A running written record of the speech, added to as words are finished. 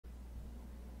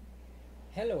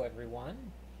Hello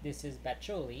everyone, this is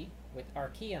Bacholi with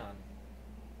Archean.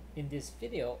 In this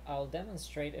video, I'll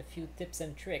demonstrate a few tips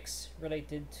and tricks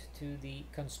related to the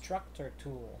Constructor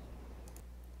tool.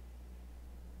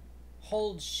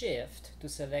 Hold Shift to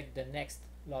select the next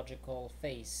logical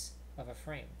face of a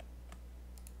frame.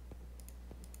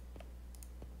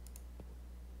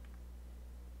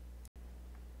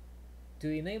 To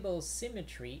enable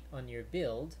symmetry on your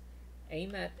build,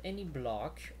 aim at any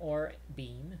block or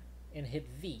beam and hit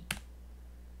V,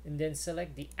 and then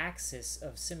select the axis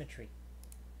of symmetry.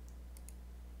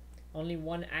 Only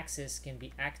one axis can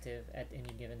be active at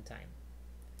any given time.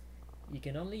 You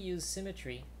can only use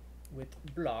symmetry with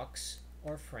blocks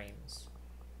or frames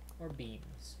or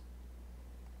beams.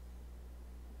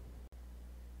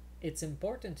 It's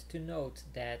important to note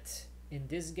that in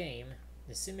this game,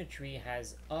 the symmetry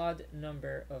has odd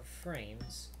number of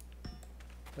frames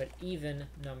but even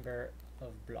number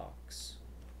of blocks.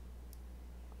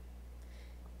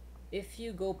 If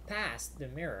you go past the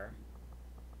mirror,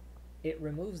 it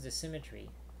removes the symmetry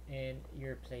and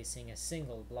you're placing a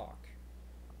single block.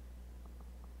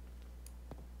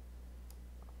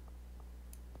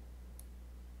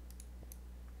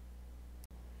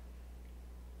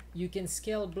 You can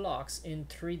scale blocks in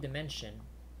 3 dimensions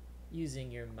using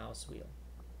your mouse wheel.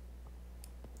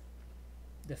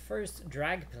 The first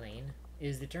drag plane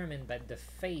is determined by the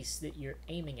face that you're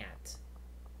aiming at.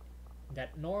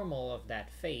 That normal of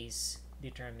that face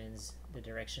determines the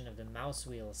direction of the mouse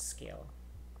wheel scale.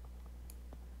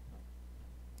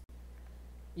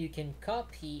 You can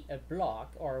copy a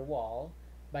block or a wall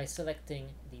by selecting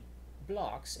the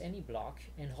blocks, any block,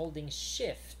 and holding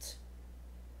Shift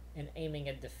and aiming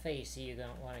at the face you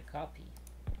don't want to copy.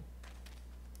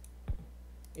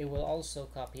 It will also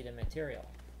copy the material.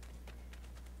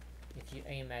 If you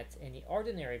aim at any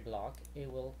ordinary block,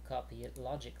 it will copy it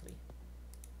logically.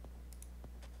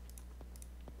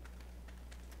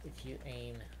 If you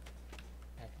aim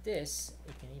at this,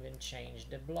 it can even change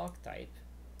the block type.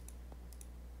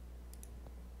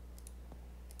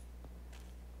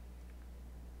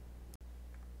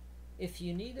 If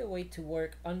you need a way to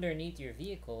work underneath your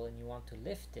vehicle and you want to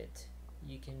lift it,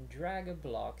 you can drag a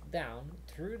block down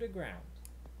through the ground,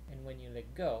 and when you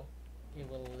let go, it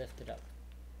will lift it up,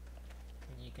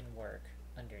 and you can work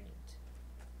underneath.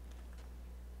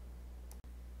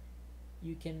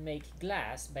 You can make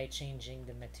glass by changing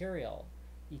the material.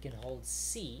 You can hold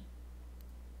C,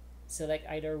 select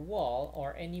either wall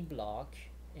or any block,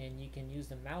 and you can use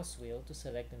the mouse wheel to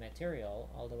select the material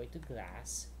all the way to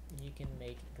glass, and you can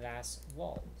make glass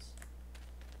walls.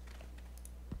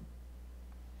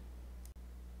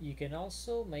 You can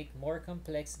also make more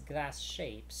complex glass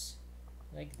shapes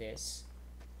like this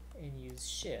and use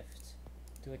Shift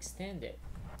to extend it.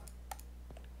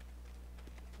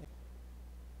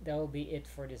 That will be it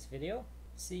for this video.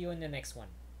 See you in the next one.